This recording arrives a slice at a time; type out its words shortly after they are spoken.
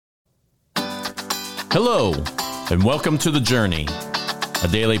Hello, and welcome to The Journey, a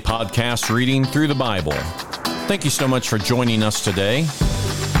daily podcast reading through the Bible. Thank you so much for joining us today.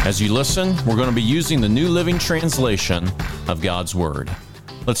 As you listen, we're going to be using the New Living Translation of God's Word.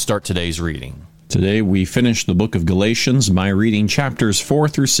 Let's start today's reading. Today we finish the book of Galatians by reading chapters 4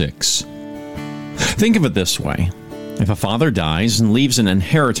 through 6. Think of it this way. If a father dies and leaves an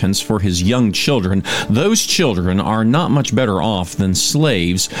inheritance for his young children, those children are not much better off than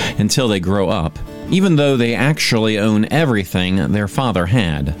slaves until they grow up, even though they actually own everything their father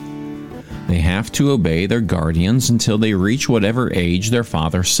had. They have to obey their guardians until they reach whatever age their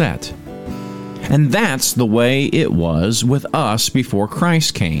father set. And that's the way it was with us before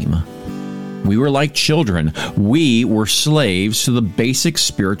Christ came. We were like children. We were slaves to the basic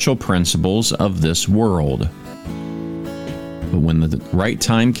spiritual principles of this world. But when the right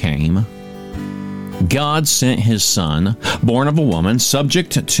time came, God sent His Son, born of a woman,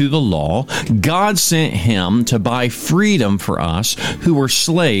 subject to the law. God sent Him to buy freedom for us who were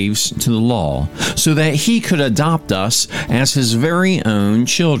slaves to the law, so that He could adopt us as His very own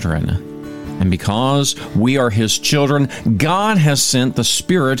children. And because we are His children, God has sent the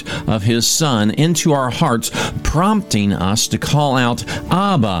Spirit of His Son into our hearts, prompting us to call out,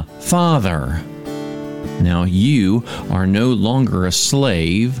 "Abba, Father." Now you are no longer a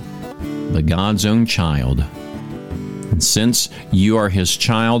slave, but God's own child. And since you are His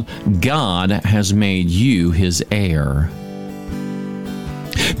child, God has made you His heir.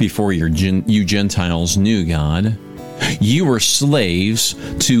 Before you Gentiles knew God, you were slaves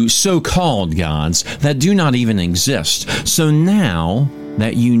to so-called gods that do not even exist. So now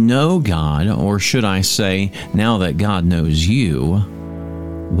that you know God, or should I say, now that God knows you,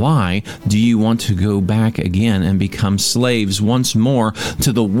 why do you want to go back again and become slaves once more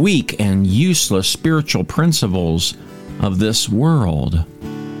to the weak and useless spiritual principles of this world?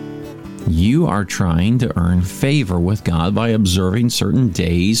 You are trying to earn favor with God by observing certain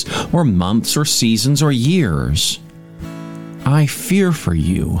days or months or seasons or years. I fear for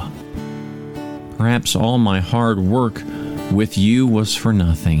you. Perhaps all my hard work with you was for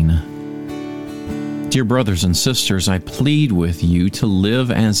nothing. Dear brothers and sisters, I plead with you to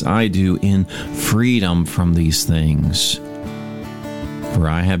live as I do in freedom from these things. For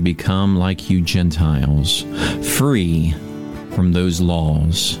I have become like you Gentiles, free from those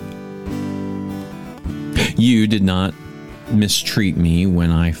laws. You did not mistreat me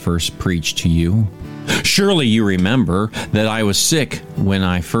when I first preached to you. Surely you remember that I was sick when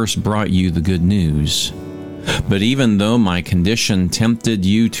I first brought you the good news. But even though my condition tempted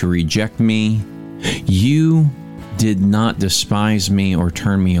you to reject me, you did not despise me or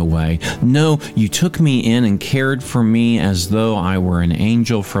turn me away. No, you took me in and cared for me as though I were an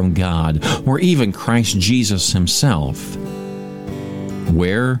angel from God, or even Christ Jesus Himself.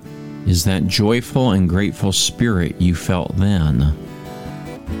 Where is that joyful and grateful spirit you felt then?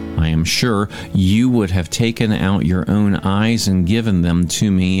 I am sure you would have taken out your own eyes and given them to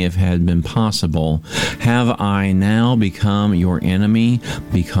me if it had been possible. Have I now become your enemy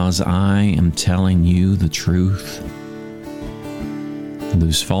because I am telling you the truth?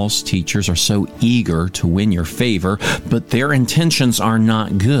 Those false teachers are so eager to win your favor, but their intentions are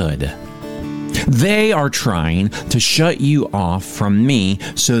not good. They are trying to shut you off from me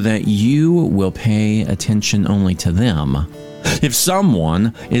so that you will pay attention only to them. If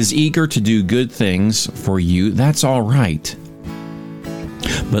someone is eager to do good things for you, that's all right.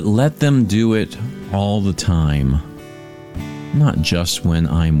 But let them do it all the time, not just when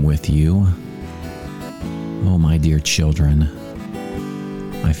I'm with you. Oh, my dear children,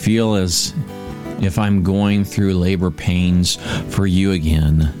 I feel as if I'm going through labor pains for you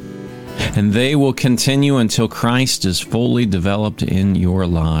again. And they will continue until Christ is fully developed in your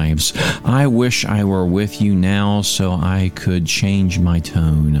lives. I wish I were with you now so I could change my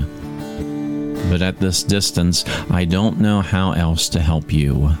tone. But at this distance, I don't know how else to help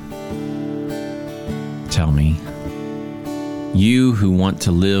you. Tell me, you who want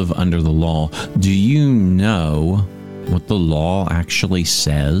to live under the law, do you know what the law actually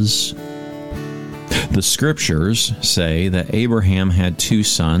says? The Scriptures say that Abraham had two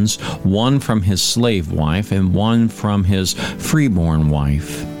sons, one from his slave wife and one from his freeborn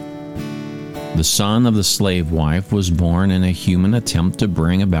wife. The son of the slave wife was born in a human attempt to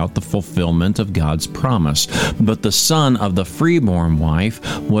bring about the fulfillment of God's promise, but the son of the freeborn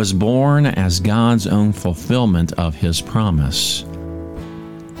wife was born as God's own fulfillment of His promise.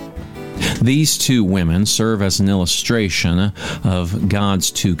 These two women serve as an illustration of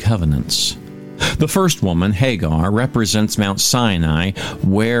God's two covenants. The first woman, Hagar, represents Mount Sinai,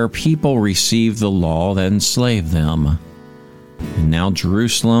 where people received the law that enslaved them. And now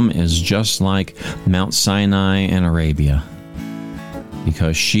Jerusalem is just like Mount Sinai in Arabia,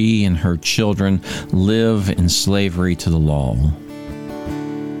 because she and her children live in slavery to the law.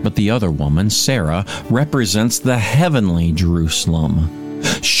 But the other woman, Sarah, represents the heavenly Jerusalem.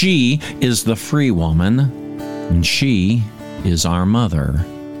 She is the free woman, and she is our mother.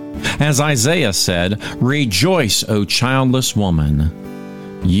 As Isaiah said, "Rejoice, O childless woman,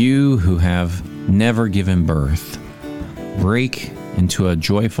 you who have never given birth. Break into a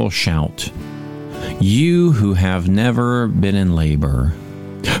joyful shout, you who have never been in labor.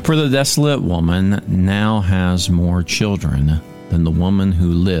 For the desolate woman now has more children than the woman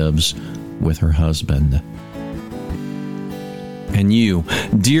who lives with her husband." And you,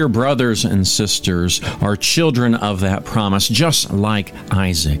 dear brothers and sisters, are children of that promise, just like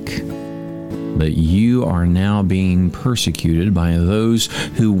Isaac. But you are now being persecuted by those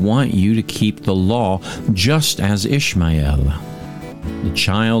who want you to keep the law, just as Ishmael, the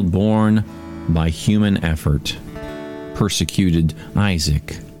child born by human effort, persecuted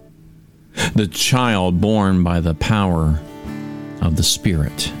Isaac, the child born by the power of the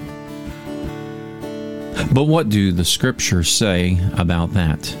Spirit. But what do the Scriptures say about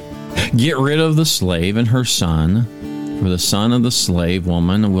that? Get rid of the slave and her son, for the son of the slave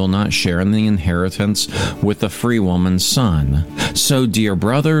woman will not share in the inheritance with the free woman's son. So, dear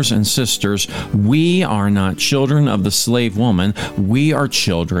brothers and sisters, we are not children of the slave woman, we are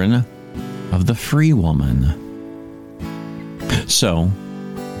children of the free woman. So,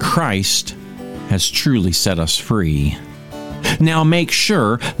 Christ has truly set us free. Now make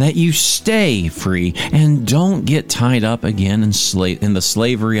sure that you stay free and don't get tied up again in the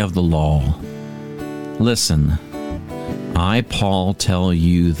slavery of the law. Listen, I, Paul, tell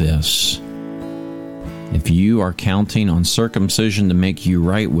you this. If you are counting on circumcision to make you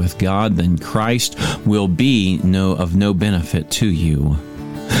right with God, then Christ will be of no benefit to you.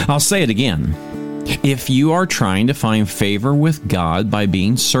 I'll say it again. If you are trying to find favor with God by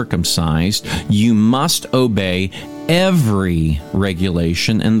being circumcised, you must obey every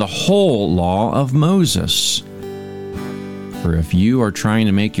regulation in the whole law of Moses. For if you are trying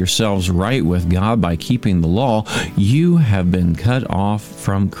to make yourselves right with God by keeping the law, you have been cut off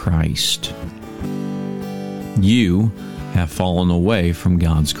from Christ. You have fallen away from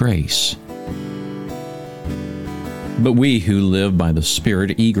God's grace. But we who live by the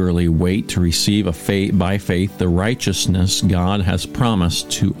Spirit eagerly wait to receive by faith the righteousness God has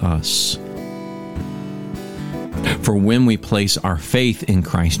promised to us. For when we place our faith in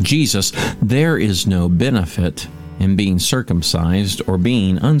Christ Jesus, there is no benefit in being circumcised or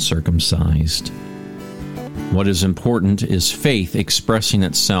being uncircumcised. What is important is faith expressing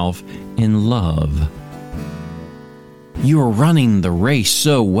itself in love. You are running the race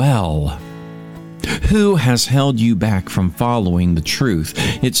so well. Who has held you back from following the truth?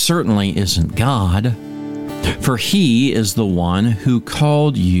 It certainly isn't God, for He is the one who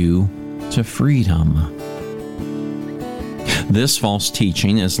called you to freedom. This false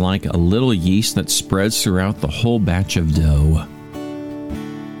teaching is like a little yeast that spreads throughout the whole batch of dough.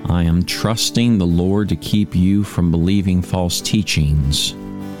 I am trusting the Lord to keep you from believing false teachings.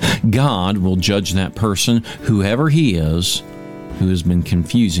 God will judge that person, whoever he is, who has been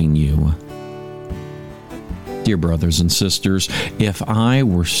confusing you. Dear brothers and sisters, if I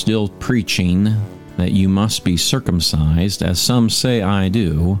were still preaching that you must be circumcised, as some say I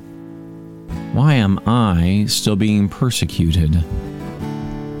do, why am I still being persecuted?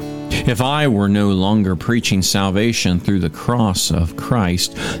 If I were no longer preaching salvation through the cross of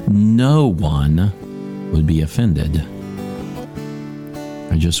Christ, no one would be offended.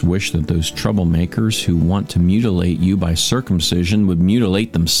 I just wish that those troublemakers who want to mutilate you by circumcision would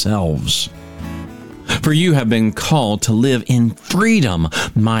mutilate themselves. For you have been called to live in freedom,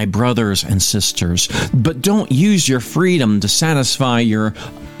 my brothers and sisters. But don't use your freedom to satisfy your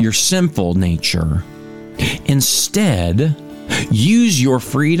sinful nature. Instead, use your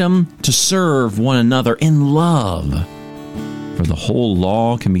freedom to serve one another in love. For the whole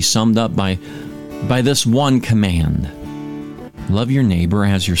law can be summed up by this one command: love your neighbor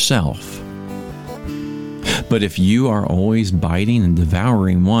as yourself. But if you are always biting and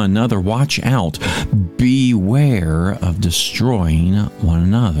devouring one another, watch out. Beware of destroying one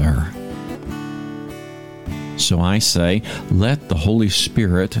another. So I say, let the Holy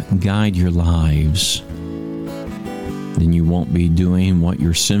Spirit guide your lives. Then you won't be doing what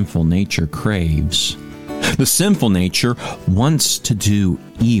your sinful nature craves. The sinful nature wants to do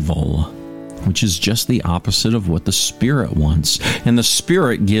evil. which is just the opposite of what the Spirit wants. And the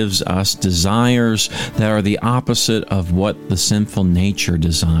Spirit gives us desires that are the opposite of what the sinful nature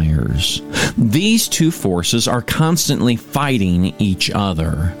desires. These two forces are constantly fighting each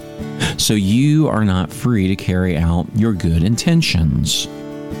other, so you are not free to carry out your good intentions.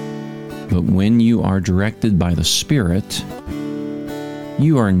 But when you are directed by the Spirit,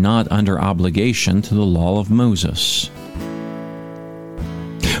 you are not under obligation to the law of Moses.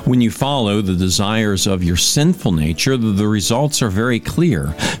 When you follow the desires of your sinful nature, the results are very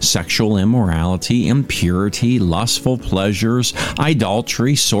clear. Sexual immorality, impurity, lustful pleasures,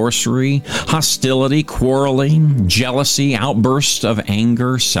 idolatry, sorcery, hostility, quarreling, jealousy, outbursts of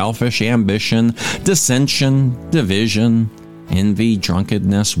anger, selfish ambition, dissension, division, envy,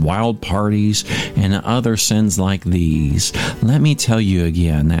 drunkenness, wild parties, and other sins like these. Let me tell you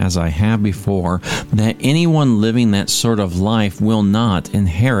again, as I have before, that anyone living that sort of life will not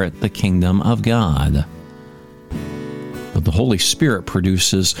inherit the kingdom of God. But the Holy Spirit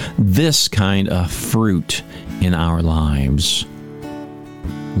produces this kind of fruit in our lives: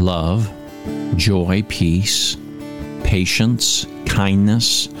 love, joy, peace, patience,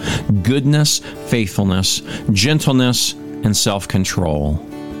 kindness, goodness, faithfulness, gentleness, and self-control.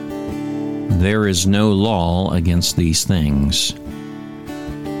 There is no law against these things.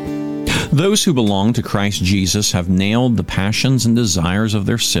 Those who belong to Christ Jesus have nailed the passions and desires of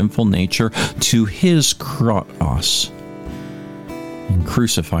their sinful nature to His cross and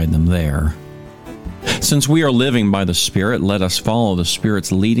crucified them there. Since we are living by the Spirit, let us follow the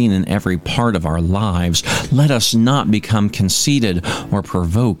Spirit's leading in every part of our lives. Let us not become conceited or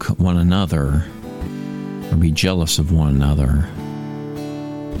provoke one another, or be jealous of one another.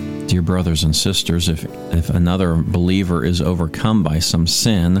 Dear brothers and sisters, if another believer is overcome by some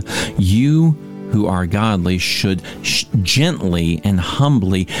sin, you who are godly should gently and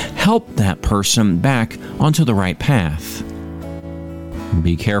humbly help that person back onto the right path.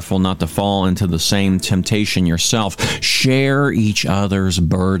 Be careful not to fall into the same temptation yourself. Share each other's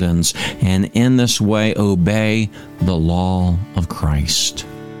burdens, and in this way obey the law of Christ.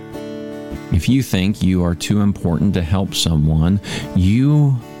 If you think you are too important to help someone,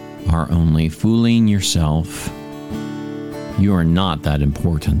 you are only fooling yourself. You are not that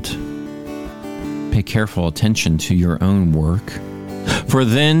important. Pay careful attention to your own work, for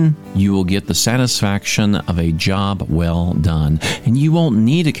then you will get the satisfaction of a job well done, and you won't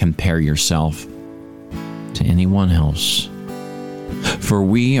need to compare yourself to anyone else. For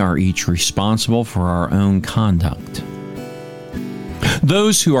we are each responsible for our own conduct.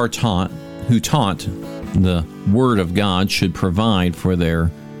 Those who taught the Word of God should provide for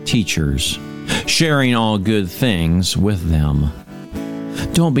their teachers, sharing all good things with them.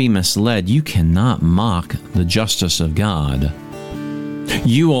 Don't be misled. You cannot mock the justice of God.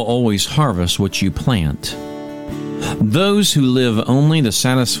 You will always harvest what you plant. Those who live only to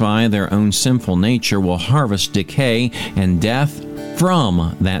satisfy their own sinful nature will harvest decay and death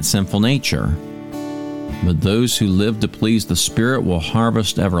from that sinful nature. But those who live to please the Spirit will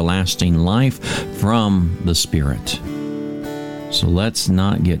harvest everlasting life from the Spirit. So let's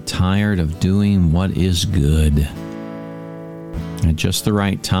not get tired of doing what is good. At just the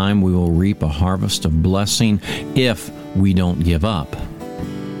right time, we will reap a harvest of blessing if we don't give up.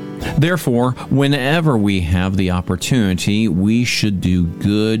 Therefore, whenever we have the opportunity, we should do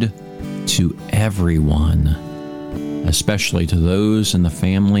good to everyone, especially to those in the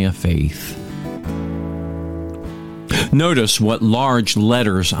family of faith. Notice what large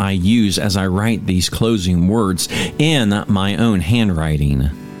letters I use as I write these closing words in my own handwriting.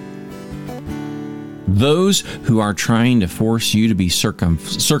 Those who are trying to force you to be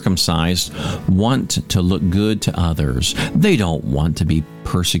circumcised want to look good to others. They don't want to be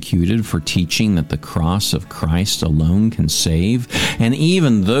persecuted for teaching that the cross of Christ alone can save. And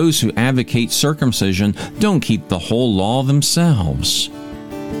even those who advocate circumcision don't keep the whole law themselves.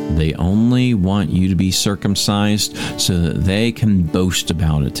 They only want you to be circumcised so that they can boast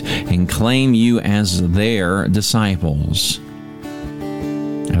about it and claim you as their disciples.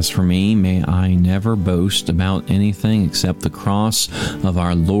 As for me, may I never boast about anything except the cross of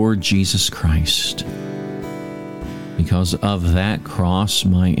our Lord Jesus Christ. Because of that cross,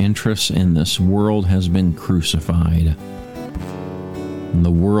 my interest in this world has been crucified. And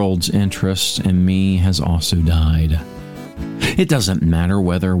the world's interest in me has also died. It doesn't matter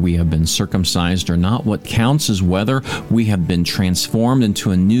whether we have been circumcised or not. What counts is whether we have been transformed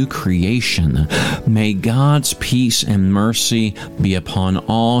into a new creation. May God's peace and mercy be upon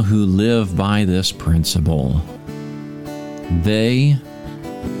all who live by this principle. They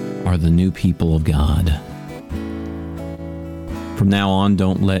are the new people of God. From now on,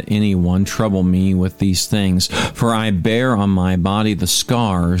 don't let anyone trouble me with these things, for I bear on my body the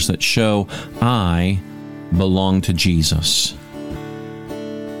scars that show I belong to Jesus.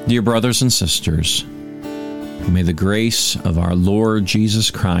 Dear brothers and sisters, may the grace of our Lord Jesus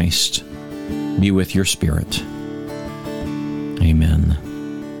Christ be with your spirit. Amen.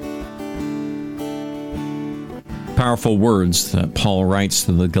 Powerful words that Paul writes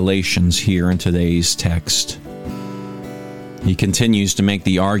to the Galatians here in today's text. He continues to make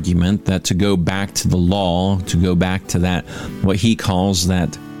the argument that to go back to the law, to go back to that, what he calls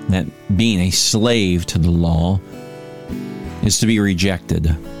that being a slave to the law, is to be rejected.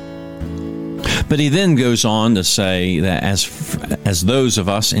 But he then goes on to say that as those of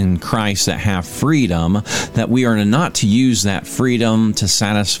us in Christ that have freedom, that we are not to use that freedom to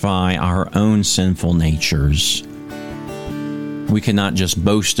satisfy our own sinful natures. We cannot just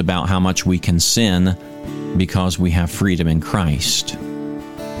boast about how much we can sin because we have freedom in Christ.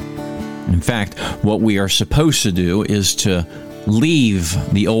 In fact, what we are supposed to do is to leave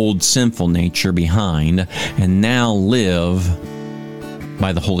the old sinful nature behind and now live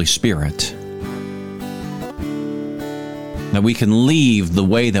by the Holy Spirit. That we can leave the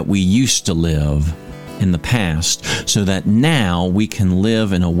way that we used to live in the past so that now we can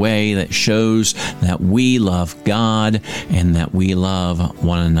live in a way that shows that we love God and that we love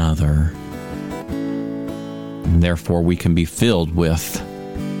one another. And therefore, we can be filled with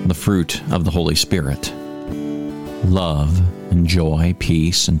the fruit of the Holy Spirit: love and joy,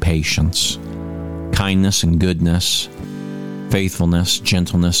 peace and patience, kindness and goodness, faithfulness,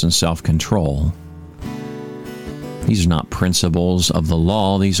 gentleness, and self-control. These are not principles of the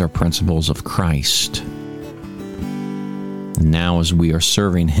law, these are principles of Christ. And now as we are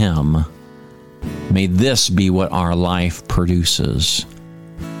serving Him, may this be what our life produces.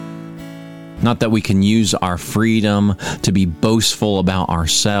 Not that we can use our freedom to be boastful about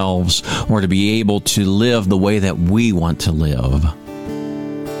ourselves or to be able to live the way that we want to live,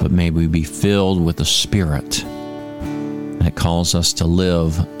 but may we be filled with the Spirit that calls us to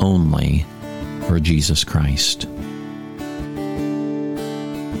live only for Jesus Christ.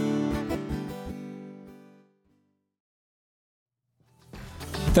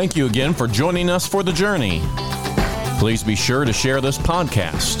 Thank you again for joining us for the journey. Please be sure to share this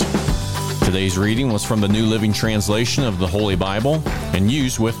podcast. Today's reading was from the New Living Translation of the Holy Bible and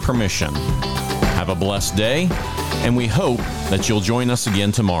used with permission. Have a blessed day, and we hope that you'll join us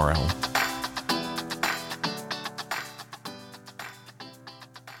again tomorrow.